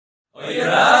So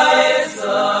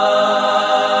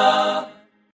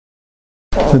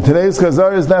today's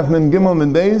Chazar is Daf Mem Gimel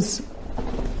Min Beis.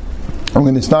 I'm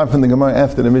going to start from the Gemara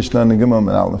after the Mishnah on the Gimel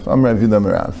Min Aleph. I'm Rav Yehuda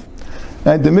Merav.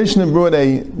 And the Mishnah brought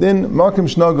a din Makim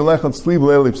Shnagul Lechat Tzli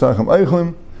B'Leili P'Sachim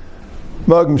Eichlim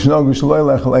Makim Shnagul Shalei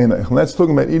Lechel Ein Eichlin. That's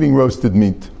talking about eating roasted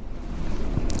meat.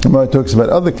 The Gemara talks about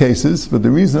other cases, but the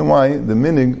reason why the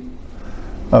minig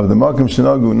of the Makim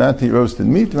Shnagul not to eat roasted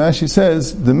meat, Rashi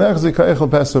says the Mechzik Ha'Eichel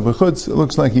Pesach B'Chutz. It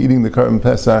looks like you're eating the Karban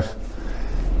Pesach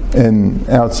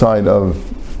outside of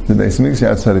the Beis Mikdash,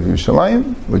 outside of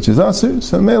Yerushalayim, which is Asur.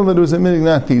 So male that there was a minig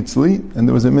not to eat tzli, and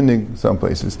there was a minig some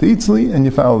places to eat tzli, and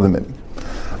you follow the minig.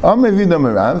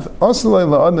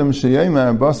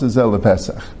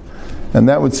 And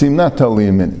that would seem not totally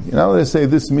a minig. You know, they say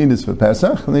this meat is for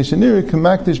Pesach, and they shenir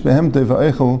kemakdish behemtei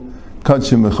va'eichel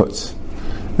kadshim b'chutz.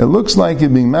 It looks like you're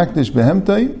being makdish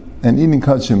behemtei and eating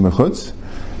kadshim b'chutz.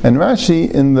 And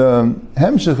Rashi in the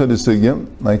Hemshech of the Sugya,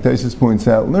 like Taisus points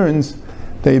out, learns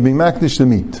that you're being makdish the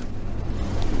meat.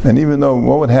 And even though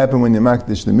what would happen when you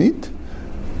makdish the meat?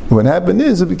 What happened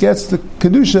is it gets the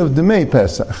kedusha of Demei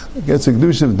Pesach. It gets the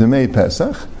kedusha of Demei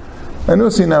Pesach. And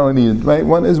also now right?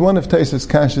 One of Taisus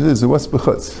kashas is what's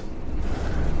b'chutz?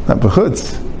 Not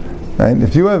b'chutz. Right?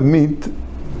 If you have meat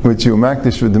which you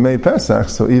makdish for Demei Pesach,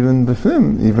 so even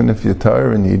b'fim, even if you're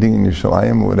tired and eating in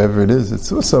Yerushalayim or whatever it is,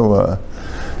 it's also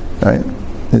right?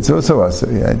 It's also asa.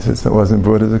 Yeah, it wasn't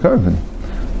brought as a carbon.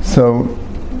 So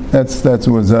that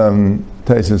was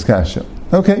Taisus kasha.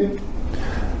 Okay.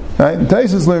 Right?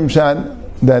 Taisus learned shad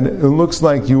that it looks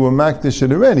like you were makdish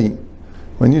it already.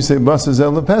 When you say Basa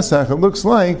Zel Pesach, it looks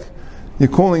like you're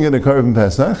calling it a carbon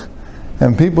Pesach,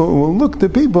 and people will look to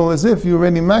people as if you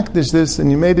already makdish this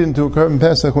and you made it into a carbon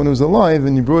Pesach when it was alive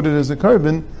and you brought it as a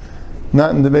carbon,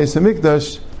 not in the Beis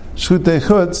Hamikdash, Shchutei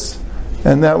Chutz,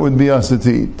 and that would be asa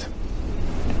to eat.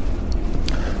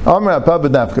 Only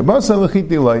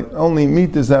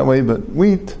meat is that way, but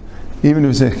wheat, even if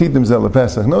you say chitim zel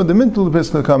pesach, no, the mintul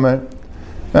pesach kamer,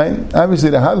 right?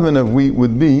 Obviously, the havman of wheat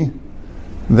would be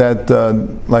that,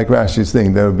 like Rashi's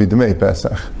thing, that would be Demei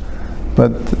Pesach.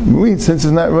 But wheat, since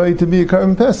it's not ready to be a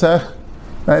carbon Pesach,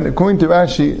 right? According to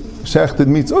Rashi, shechted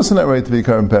meat's also not ready to be a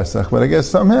carbon Pesach. But I guess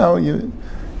somehow your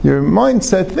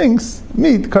mindset thinks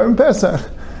meat carbon Pesach,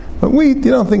 but wheat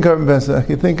you don't think carbon Pesach.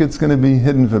 You think it's going to be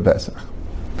hidden for Pesach.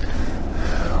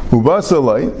 Ubasa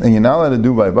light, and you're not allowed to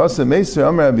do by basa. Meister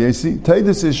Amar Rabbi Yasi.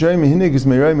 Taydus Ishraymi hinig is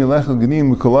meiraymi lechel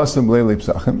gedim ukolasim b'leilei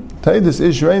psachim. Taydus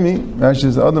Ishraymi,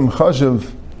 Rashi's Adam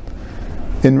Chashav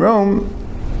in Rome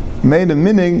made a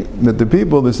minig that the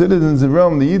people, the citizens of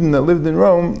Rome, the Yidden that lived in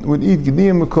Rome, would eat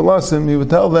gedim ukolasim. He would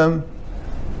tell them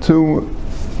to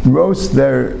roast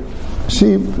their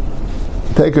sheep,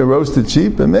 take a roasted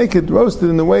sheep and make it roasted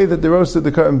in the way that they roasted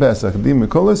the Karban Pesach. Gedim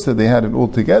ukolas, that they had it all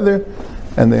together,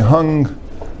 and they hung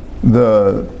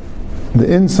the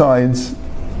insides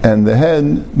and the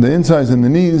head, the insides and the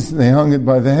knees, they hung it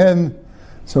by the head,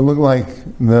 so it looked like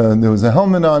there was a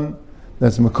helmet on.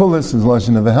 That's Mekulis, is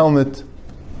lashon of a helmet,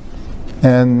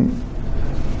 and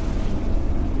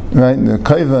right, the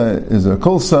kaiva is a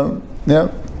kulsa,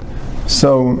 yeah.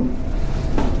 So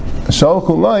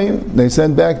Shalchulai, they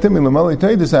sent back to me, Lamali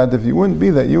Taydis out, if you wouldn't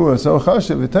be that you were so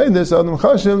chashiv, Taydis, Adam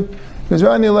chashiv, because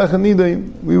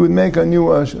we would make on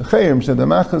you a chayim,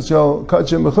 shadamachas shal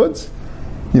kachim b'chutz.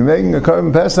 You're making a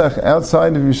carbon Pesach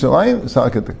outside of Yerushalayim. So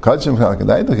the kachim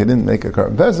chalkadaitach. He didn't make a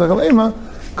carbon Pesach. Alema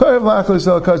karev lachas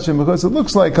shal kachim b'chutz. It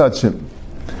looks like kachim.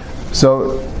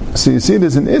 So you see,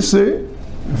 there's an isser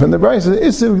from the Brisa.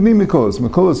 Isser g'ni mekulas.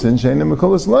 Mekulas in sheina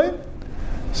mekulas light.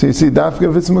 So you see, dafka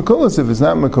if it's mekulas, if it's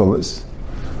not mekulas.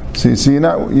 So you see, it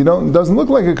doesn't look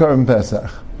like a carbon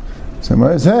Pesach. So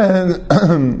Mara said.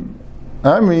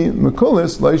 Amri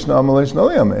Mekulis Leishna Amal Leishna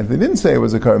Aliyam. If they didn't say it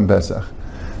was a carbon Pesach,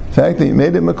 the fact that you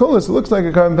made it Mekulis, it looks like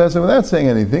a carbon Pesach without saying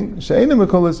anything. Sheina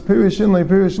Mekulis Pirish Inlay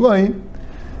Pirish Loi.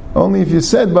 Only if you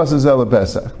said Basazela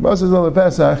Pesach, Basazela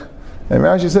Pesach, and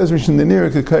Rashi says Mishin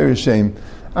Denira Kakayr Shem.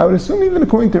 I would assume even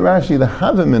according to Rashi, the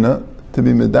Havamina to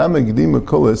be Medama Gdim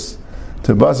Mekulis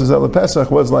to Basazela Pesach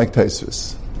was like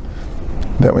Taisvis.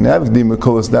 That when you have Gdim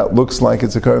Mekulis, that looks like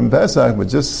it's a carbon Pesach, but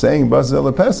just saying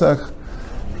Basazela Pesach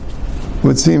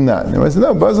would seem not. And I said,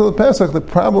 no, Basel Pesach, the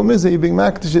problem is that you're being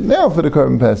makdish it now for the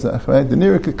Karban Pesach, right? The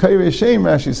Nira Kairi Shem,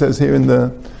 Rashi says here in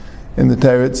the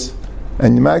Teretz,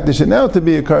 and you makdish it now to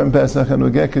be a Karban Pesach, and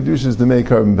we'll get Kedushas to make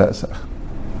Karban Pesach.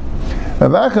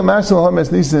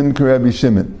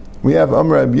 We have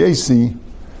Amar Rabbi Yasi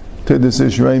to this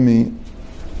Ishraymi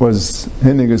was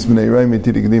Hinigas B'nei Raimi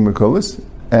Tidigdim Kolis,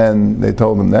 and they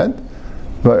told him that.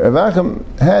 But Avachim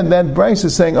had that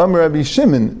brisa saying Amar Rabbi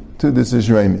Shimon to this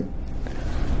Ishraymi.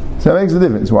 So that makes a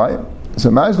difference. Why? So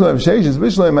Mashla Rav Sheshes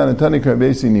Bishlei Manatani Rabbi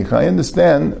Yossi Nicha. I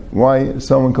understand why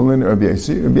someone can learn Rabbi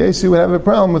Yossi. Rabbi Yossi would have a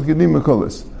problem with Gedim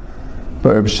Mekulas.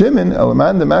 But Rabbi Shimon,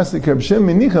 Elaman the Mastik Rabbi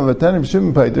Shimon Nicha Vatan Rabbi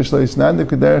Shimon Paiter Shlei Snadv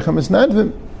Kederech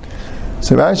HaMisnadvim.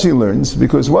 So Rashi learns,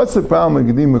 because what's the problem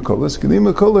with Gedim Mekulas?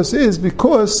 Gedim Mekulas is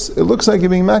because it looks like you're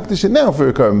being makdish it now for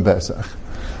a Karban Pesach.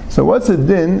 So what's the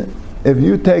din if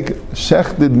you take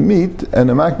shechted meat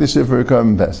and a makdish it for a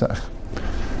Karban Pesach?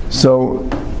 So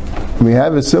we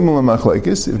have a similar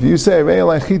machlekes. If you say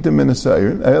Re'elai Chita min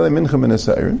Asayrin, Re'elai Mincha min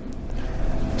Asayrin,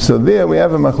 so there we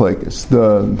have a machlekes.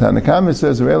 The Tanakama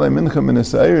says Re'elai Mincha min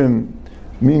Asayrin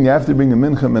mean you have to bring a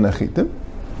Mincha min Achita.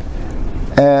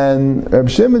 And Reb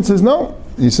Shimon says no.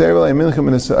 You say Re'elai Mincha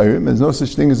min Asayrin, there's no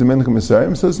such thing as a Mincha min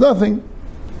Asayrin, so it's nothing.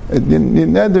 The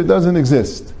neder doesn't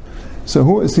exist.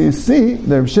 So you see,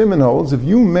 the Reb Shimon holds, if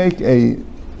you make a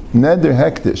neder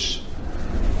hektish,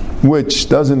 which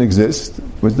doesn't exist,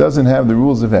 which doesn't have the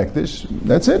rules of hektish,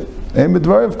 that's it. Ein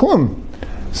b'dvar of klum.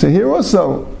 So here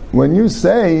also, when you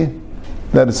say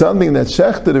that it's something that's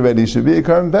shechted already, should be a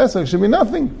Karban Pesach, should be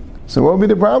nothing. So what would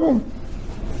be the problem?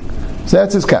 So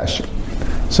that's his kasha.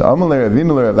 So Amalei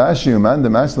Ravina Ravashi Uman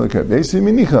Demasla Karbesi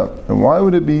Minicha. And why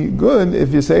would it be good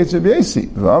if you say it's Rabbi Yossi?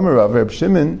 V'Amar Rav Reb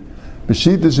Shimon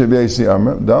B'Shitas Rabbi Yossi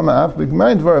Amar Dama Af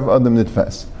B'Gmai Dvar of Adam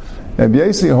Nitfas. Rabbi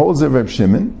Yossi holds of Reb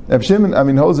Shimon.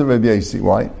 Holds of Rabbi Yossi.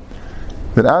 Why?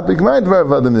 But Af B'Gmai Dvar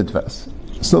of Adam Nitfas.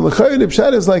 So the Chayr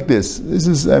Pshat is like this. This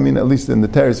is, at least in the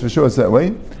Teres for sure it's that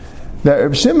way. That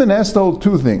Reb Shimon has to hold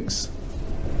two things.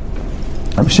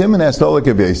 Reb Shimon has to hold like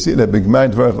Rabbi Yossi, that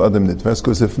B'Gmai Dvar of Adam Nitfas,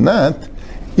 because if not,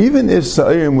 even if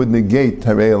Sa'irim would negate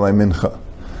Harei Elai Mincha,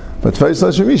 but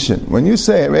when you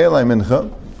say Harei Elai Mincha,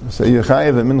 so you're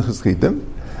Chayev and Minchas Chitim,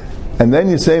 and then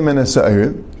you say Min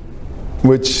Sa'irim,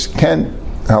 which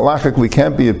halachically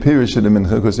can't be a pirish of the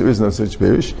Mincha, because there is no such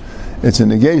pirish, it's a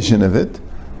negation of it,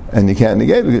 and you can't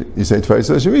negate it, you say Tfais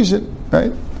Lasharishin,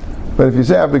 right? But if you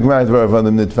say Abigmar Dvar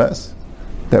Adam Nitfas,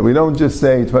 that we don't just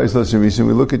say Tfais Lasharishin,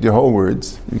 we look at your whole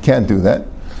words, you can't do that.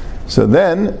 So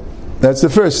then, that's the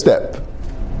first step.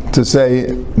 To say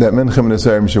that Mincha min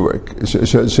Asayrim should work,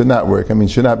 should not work.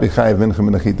 Should not be Chayiv Mincha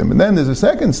min Achitim. But then there's a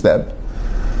second step.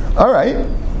 All right,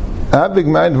 Abig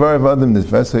Ma'ad Dvar of Adam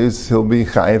Nitfas, he'll be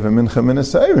Chayiv Mincha min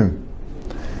Asayrim.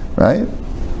 Right?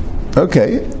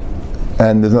 Okay.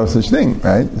 And there's no such thing,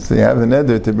 right? So you have an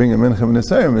eder to bring a Mincha min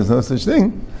Asayrim, there's no such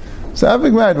thing. So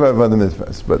Abig Ma'ad Dvar of Adam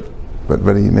Nitfas.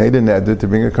 But he made an eder to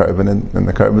bring a carbon, and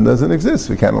the carbon doesn't exist.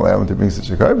 We can't allow him to bring such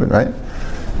a carbon, right?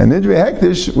 And Nidre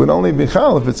Hektish would only be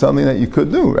chal if it's something that you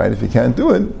could do, right? If you can't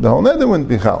do it, the whole neder wouldn't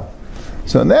be chal.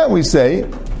 So in that we say,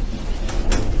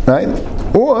 right?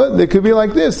 Or there could be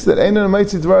like this, that Einan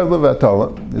Maitzi Dvar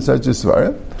Levatala, it's such a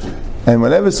svara, and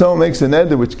whenever someone makes a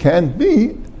neder which can't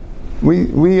be,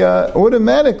 we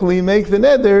automatically make the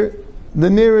neder the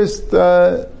nearest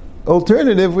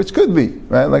alternative which could be,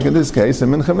 right? Like in this case, a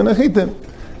Mincha min Achitim.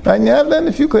 And you have that in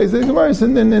a few cases, right?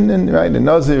 In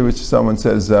Nazir, which someone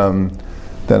says,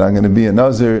 that I'm going to be a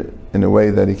Nazir in a way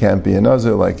that he can't be a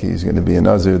Nazir, like he's going to be a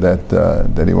Nazir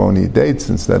that he won't eat dates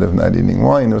instead of not eating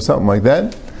wine or something like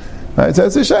that. Right? So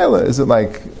it's a shayla. Is it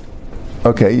like,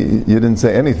 okay, you didn't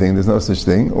say anything, there's no such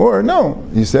thing, or no,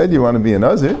 you said you want to be a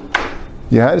Nazir,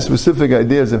 you had specific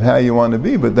ideas of how you want to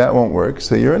be, but that won't work,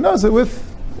 so you're a Nazir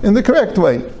in the correct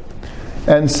way.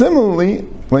 And similarly,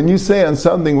 when you say on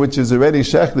something which is already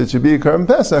shech that should be a Karban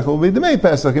Pesach, it will be Demei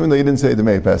Pesach, even though you didn't say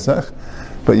Demei Pesach,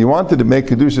 but you wanted to make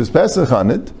Kedushas Pesach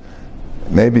on it,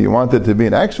 maybe you wanted to be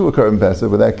an actual Karban Pesach,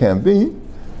 but that can't be,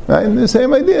 right? And the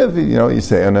same idea, you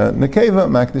say on a Nekeva,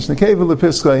 Makdish Nekeva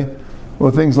Lepischai,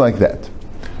 or things like that.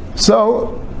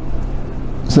 So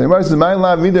Yomar says, "My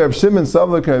lav either Reb Shimon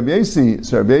Savla Reb Yossi,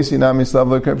 so Reb Yossi Nami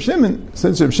Savla Reb Shimon."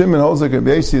 Since Reb Shimon holds like Reb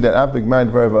Yossi that Apik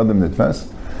Ma'ad Dvar of Adam Nitfas,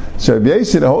 so Reb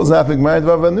Yossi that holds Apik Ma'ad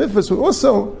Dvar of Adam Nitfas would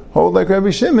also hold like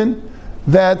Rabbi Shimon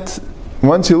that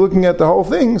once you're looking at the whole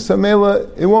thing, so Mela,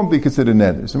 it won't be considered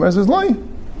neder. So Yomar says, "Why?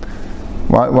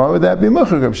 Why would that be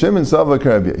muchar?" Reb Shimon Savla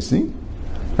Reb Yossi.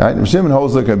 Right? Reb Shimon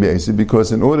holds like Reb Yossi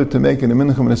because in order to make an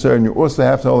Mincha min Asayrim, you also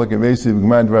have to hold like Reb Yossi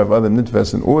B'Gmar Dvar of Adam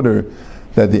Nitfas in order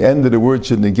that the end of the word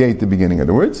should negate the beginning of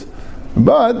the words.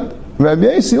 But Rabbi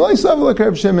Yossi loy savla like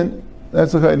Reb Shimon.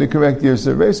 That's the correct year.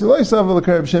 So Rabbi Yossi loy savla like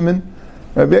Reb Shimon.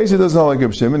 Rabbi Yossi doesn't hold like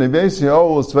Reb Shimon. Rabbi Yossi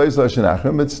holds Tvei Lashon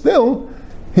Achim, but still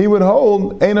he would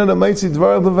hold Einan Amaitzi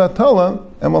Dvar Levatala,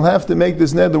 and we'll have to make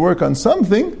this neder work on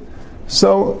something.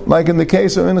 So, like in the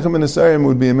case of Mincha min Asayrim, it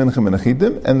would be a Mincha min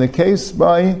Achitim, and the case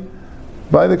by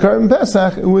the Karban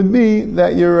Pesach, it would be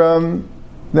that you're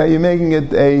making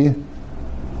it a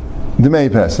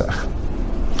Demei Pesach.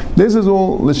 This is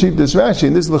all L'Shitas Rashi,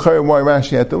 and this is l'chayr why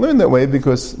Rashi had to learn that way,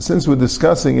 because since we're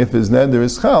discussing if his neder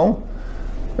is chal,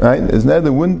 right, his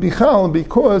neder wouldn't be chal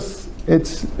because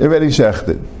it's already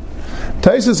shechted.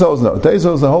 Taisus holds no. Taisus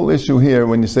holds the whole issue here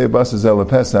when you say Basas El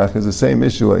Pesach is the same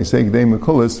issue like you say Gdei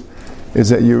Mekulas, is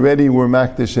that you already were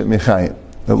makdish at Michayim.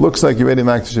 It looks like you're already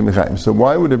makdish at Michayim. So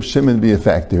why would Reb Shimon be a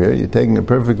factor here? You're taking a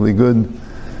perfectly good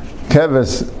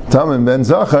Keves Tamim Ben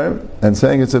Zachar and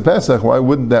saying it's a Pesach. Why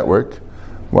wouldn't that work?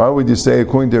 Why would you say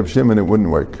according to Reb Shimon it wouldn't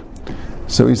work?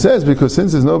 So he says because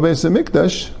since there's no Beis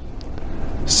HaMikdash,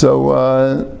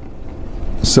 so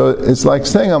it's like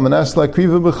saying I'm an asla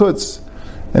kriva b'chutz.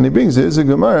 And he brings there's a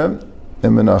Gemara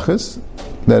in Menachos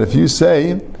that if you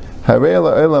say Harei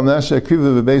la'olam nasha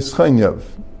kriva b'beis chanyav,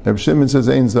 Reb Shimon says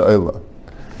ein za'olah,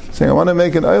 saying I want to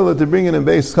make an olah to bring in a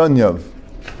beis chanyav.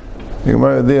 The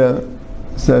Gemara there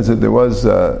says that there was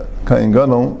Kain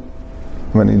Gadol.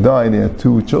 When he died, he had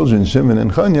two children, Shimon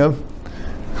and Chanyav.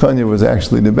 Chanyav was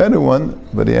actually the better one,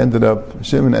 but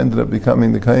Shimon ended up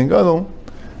becoming the Kain Gadol,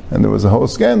 and there was a whole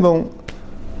scandal.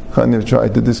 Chanyav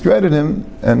tried to discredit him,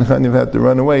 and Chanyav had to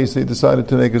run away, so he decided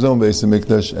to make his own Beis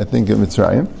HaMikdash, I think in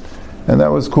Mitzrayim, and that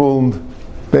was called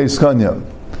Beis Chanyav.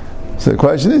 So the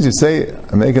question is, you say,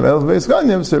 I make an Elf Beis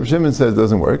Chanyav, so Reb Shimon says it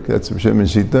doesn't work, that's Reb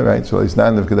Shimon's Shita, right? So he's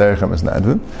Nadav K'derech HaMas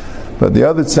Nadvim. But the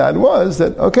other side was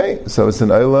that, okay, so it's an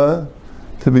Eilah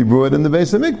to be brought in the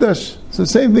Beis HaMikdash. So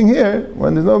same thing here,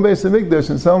 when there's no Beis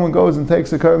HaMikdash and someone goes and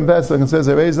takes a Korban Pesach and says,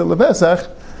 Harei Zeh LePesach,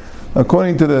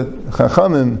 according to the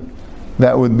Chachamim,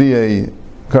 that would be a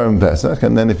Korban Pesach,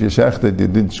 and then if you shechted, you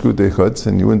did Shkutei Chutz,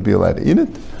 and you wouldn't be allowed to eat it.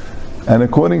 And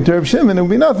according to Reb Shimon, it would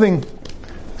be nothing.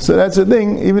 So that's the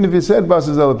thing, even if you said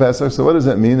Basas El Pesach, so what does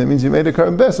that mean? That means you made a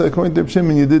Korban Pesach, according to Reb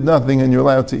Shimon, you did nothing, and you're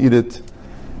allowed to eat it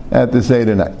at the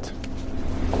Seder night.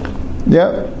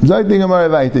 Yeah, Zayting Amar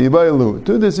Vaita, Yibayelu,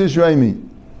 to this Ishraimi.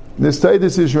 This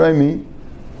Titus Ishraimi,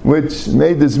 which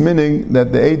made this meaning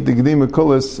that they ate the Gdei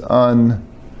Mekulas on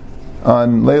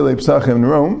Leilei Pesachim in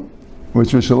Rome,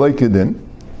 which was Shaloi Kedin.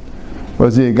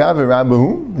 Was he a Gaver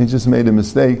Rabbahu? He just made a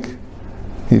mistake.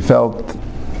 He held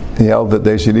that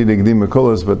they should eat a Gdei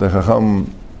Mekulas, but the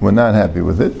Chacham were not happy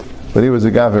with it. But he was a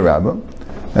Gaver Rabba,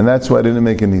 and that's why he didn't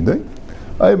make a Nidai.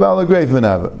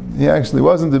 He actually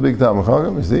wasn't a big Talmud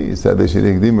Chacham. You see, he said they should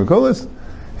eat Gdei Mekulas.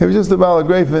 He was just a Baal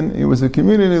Greifin. He was a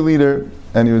community leader,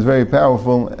 and he was very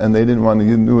powerful, and they didn't want to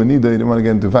do a Nidai, they didn't want to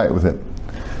get into a fight with him.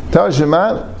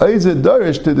 Tashamat, Eizer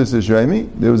Darish to this Israimi.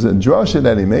 There was a drasha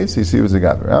that he made, so you see, he was a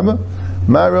Gaver Rabba.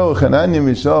 Maro Chananya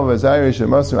Mishav as Irish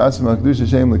and Masr Asma Kedusha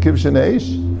Shem Lekibshan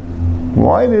Eish.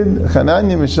 Why did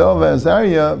Chananya Mishav as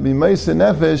Arya be Meisa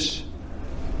Nefesh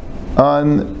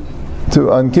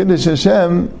on Kiddush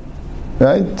Hashem,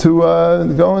 right? To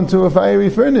go into a fiery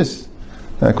furnace?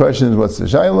 The question is, what's the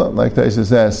Shaila? Like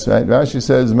Taisus asks, right? Rashi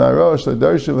says, Marosh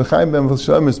Ladarsha V'chaim Bem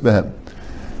V'shamis Behem.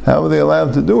 How were they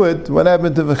allowed to do it? What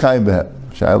happened to V'chaim Behem?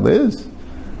 Shaila is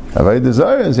Avei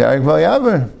Zarah is Yarik Val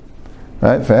Yaver.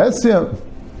 Right, for Hetzia.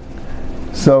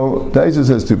 So Taisa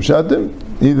says two pshatim.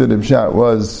 Either the pshat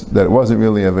was that it wasn't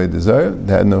really Avei Zarah,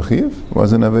 they had no chiv, it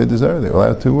wasn't Avei Zarah, they were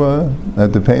allowed to,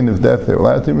 at the pain of death, they were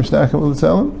allowed to mishtachim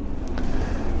l'tzelem.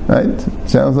 Right?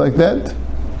 Sounds like that.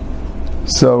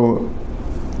 So,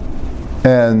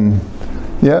 and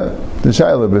yeah, the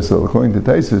Shaila Bissel, according to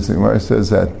Taisa, the Gemara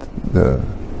says that the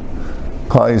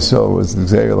Klal Yisrael was the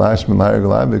Gzeir Lashman Lahar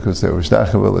Galab because they were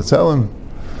mishtachim l'tzelem.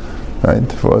 Right?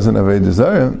 If it wasn't Avei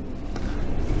Zarah,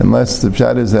 unless the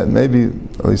pshat is that maybe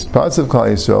at least parts of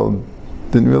Klal Yisrael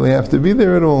didn't really have to be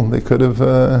there at all. They could have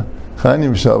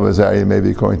Chanyim Shal V'Zariah,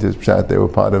 maybe according to the pshat, they were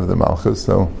part of the Malchus,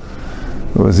 so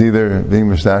it was either being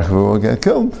Mishtachva or get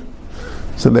killed.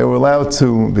 So they were allowed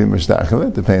to be Mishtachva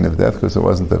at the pain of death because it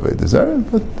wasn't Avei Zarah,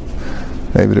 but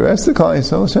maybe the rest of Klal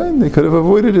Yisrael, they could have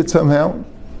avoided it somehow.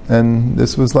 And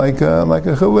this was like a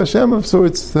Chil Hashem of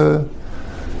sorts to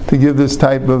give this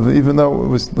type of, even though it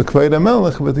was L'Kved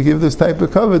HaMelech, but to give this type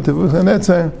of cover to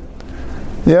Vuchanetzar.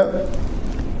 Yeah.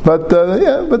 But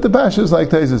the Pasha is like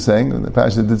Taisa is saying, the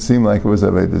Pasha did seem like it was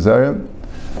Avei Zarah.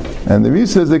 And the Rebbe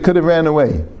says they could have ran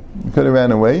away. They could have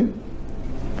ran away.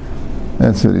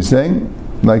 That's what he's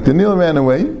saying. Like the Nil ran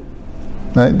away.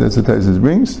 Right? That's what Taisa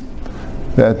brings.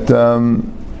 That,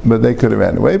 but they could have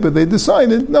ran away, but they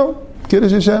decided, no,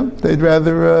 Kiddush Hashem. They'd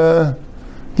rather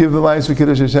give the lives for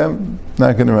Kiddush Hashem,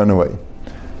 not going to run away.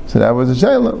 So that was a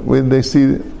shayla. Where they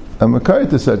see a makar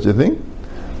to such a thing.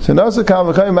 So now the kal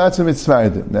v'chayim matzah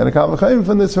mitzvaydim. Now the kal v'chayim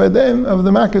from the tzvaydim of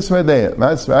the makas tzvaydim.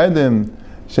 Matzvaydim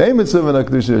sheim mitzvah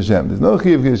v'nakdush Hashem. There's no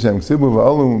chiv Hashem. Ksibu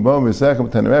v'olu v'bo v'sechem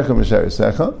tanerechem v'shar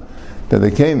secha. That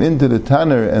they came into the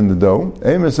tanner and the dough.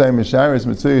 Eimesay misharis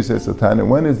mitzvah says the tanner.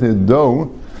 When is the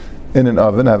dough in an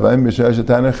oven.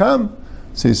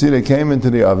 So you see, they came into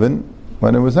the oven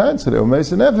when it was hot, so they were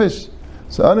meis nefesh.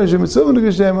 So Anush Mitzvah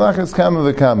Geshem Lachas Kama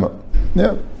V'Kama.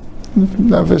 Yeah,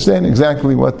 not understanding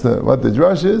exactly what the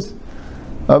drush is.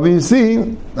 But you see,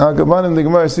 Al Gabanim the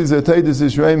Gemara sees that Taydus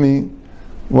Yisraimi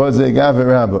was a Gaver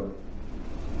Rabba.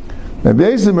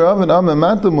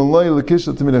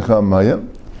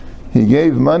 He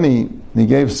gave money, he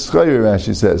gave schayr,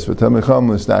 Rashi says, for Tamecham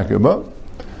L'Stakirba.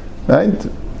 Right?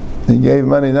 He gave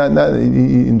money,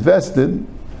 he invested.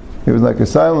 He was like a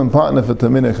silent partner for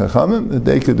Tamina Chachamim, that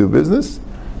they could do business.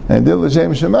 And Dil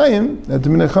L'Shem Shemayim, that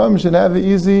Tamina Chachamim should have an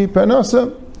easy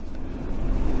parnasa.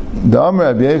 Da'am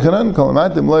Rabbi Yechanan, Kol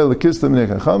Amatim Lo L'Kis Tamina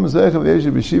Chacham, Zechav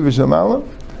Yeshiv B'Shiva Shamala.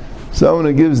 Someone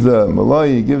who gives the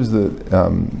malay, he gives the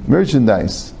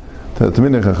merchandise to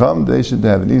Tamina Chacham, they should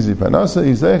have an easy parnasa.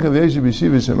 Zechav Yeshiv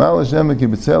B'Shiva Shamala, Shem Ki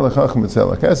B'Tzel L'Chacham B'Tzel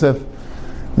L'Kesef.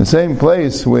 The same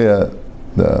place where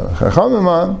the Chachamim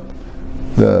are,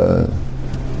 the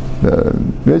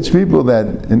rich people that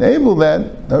enable that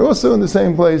are also in the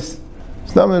same place.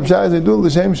 To have a schus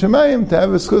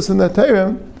in the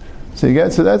Torah. So you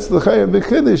get, so that's the Chayah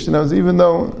B'Chiddush. Even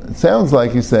though it sounds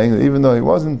like he's saying that even though he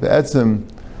wasn't Be'etzim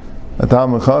a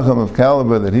Talmud Chacham of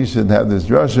caliber, that he should have this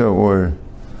drasha, or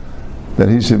that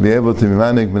he should be able to be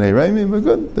manik b'nei Reimi, but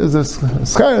good, there's a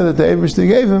schar that the Eibishter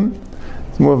gave him.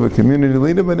 It's more of a community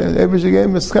leader, but the Eibishter gave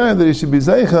him a schar that he should be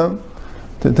Zeicha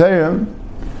to Torah.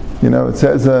 It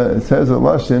says a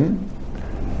lashon.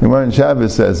 The Gemara in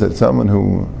Shabbos says that someone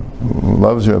who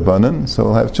loves Rabbanan, so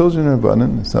will have children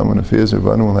Rabbanan. Someone who fears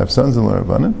Rabbanan will have sons-in-law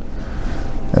Rabbanan.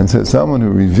 And says someone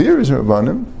who reveres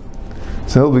Rabbanan,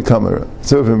 so he'll become a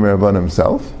tzuvim Rabbanan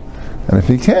himself. And if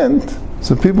he can't,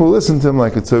 so people will listen to him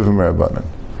like a tzuvim Rabbanan.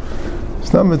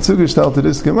 It's not mitzugish to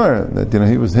this Gemara that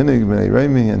he was hinig b'nei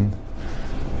Reimi, and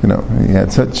he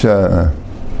had such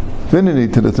affinity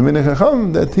to the Tamina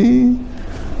Chacham that he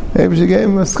gave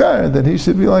him a schar that he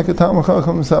should be like a Talmud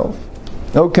Chacham himself.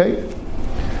 Okay.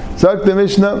 Zak the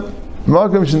Mishnah,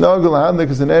 Malkum Shenogel Hadlik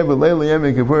is an Eber Leili Yom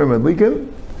Kippurim Adlikim.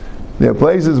 There are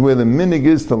places where the minig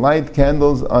is to light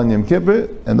candles on Yom Kippur,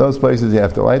 and those places you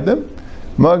have to light them.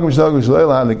 Malkum Shenogel Shleil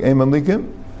Hadlik Eim Adlikim.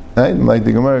 Right? Like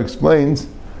the Gemara explains,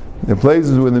 there are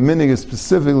places where the minig is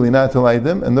specifically not to light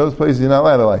them, and those places you're not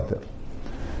allowed to light them.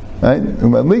 Right?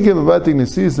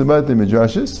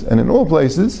 And in all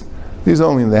places, these are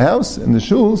only in the house, in the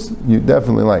shuls, you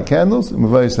definitely light candles, and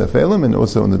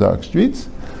also in the dark streets,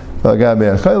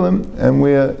 and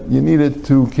where you needed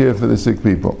to care for the sick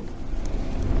people.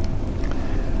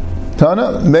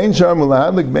 Tana, whether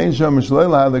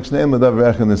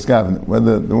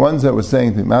the ones that were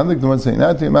saying to Madlik, the ones saying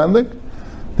not to Madlik,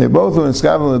 they both were in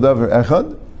Skavan L'Davar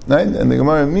Echad, right? And the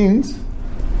Gemara means,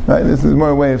 right? This is more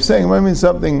a way of saying, Gemara means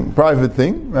something private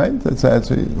thing, right? That's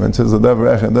actually, when it says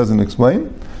L'Davar Echad, it doesn't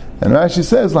explain. And Rashi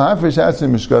says, L'Hafish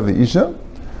Atzim Mishkavi Isha,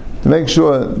 to make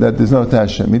sure that there's no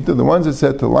Tash Shemitah. The ones that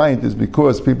said to light is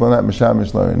because people are not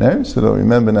Mishamish Lar Ner, so they'll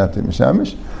remember not to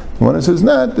Mishamish. The one that says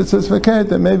not, it says Fakat,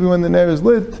 that maybe when the Ner is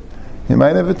lit, he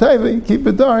might have a Taiva, keep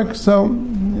it dark, so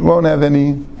you won't have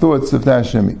any thoughts of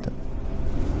Tash Shemitah.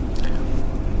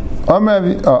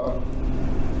 Amrav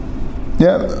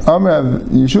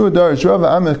Yeshua Darish Rava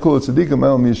Amech Kol Tzadikim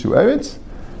Elam Yeshu Eretz.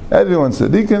 Everyone's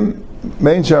Tzadikim.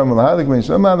 Main Sharm Lahalik, Main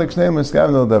Sharm Lahalik, Shneim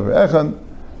Eskav Nol Davar Echad.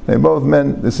 They both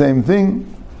meant the same thing,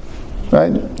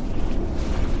 right?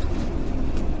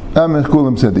 Amech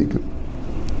Kulam Tzadikim.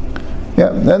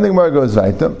 Yeah. Then the Gemara goes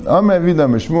weiter. Amar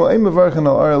Vidam Shmuel Ein Mevarchen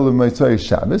Al Arel L'Meitzay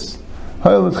Shabbos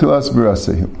Hayel L'Tchilas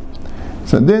B'Rasehu.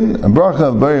 So then a bracha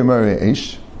of Bari Mari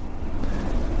Eish.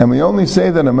 And we only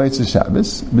say that on Meitzah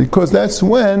Shabbos because that's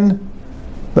when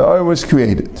the Ar was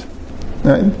created.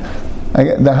 Right?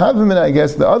 The Havim, I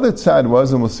guess, the other side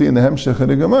was, and we'll see in the Hemshech of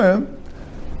the Gemara,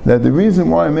 that the reason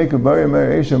why I make a Bari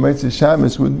Mari Eish on Meitzah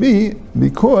Shabbos would be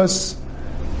because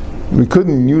we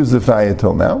couldn't use the fire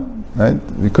till now. Right?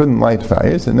 We couldn't light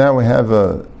fires, and now we get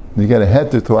a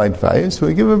heter to light fires, so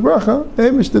we give a bracha,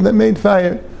 that made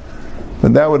fire.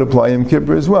 But that would apply Yom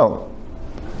Kippur as well.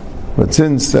 But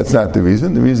since that's not the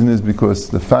reason is because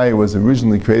the fire was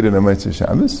originally created on Meitzah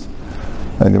Shabbos,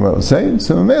 and the Gemara will say,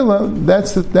 so Mela,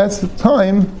 that's the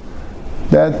time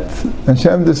that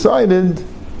Hashem decided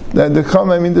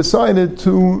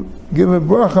to give a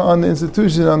bracha on the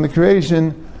institution, on the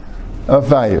creation of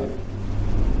fire.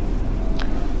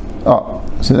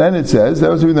 So then it says,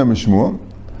 that was with the Shmuel,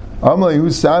 Amalei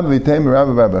hu sab v'teim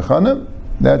Rabbi Chana,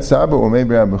 that Saba or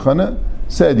maybe Rabbi Chana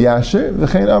said Yasher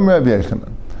v'chein am Rabbi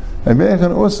Yechanan. Rabbi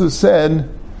Yechanan also said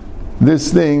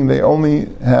this thing. They only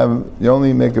make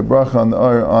a bracha on the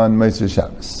Ar on Meitzah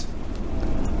Shabbos.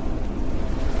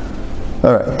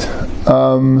 All right.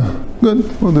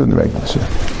 Good. We'll do it in the regular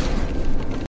shiur.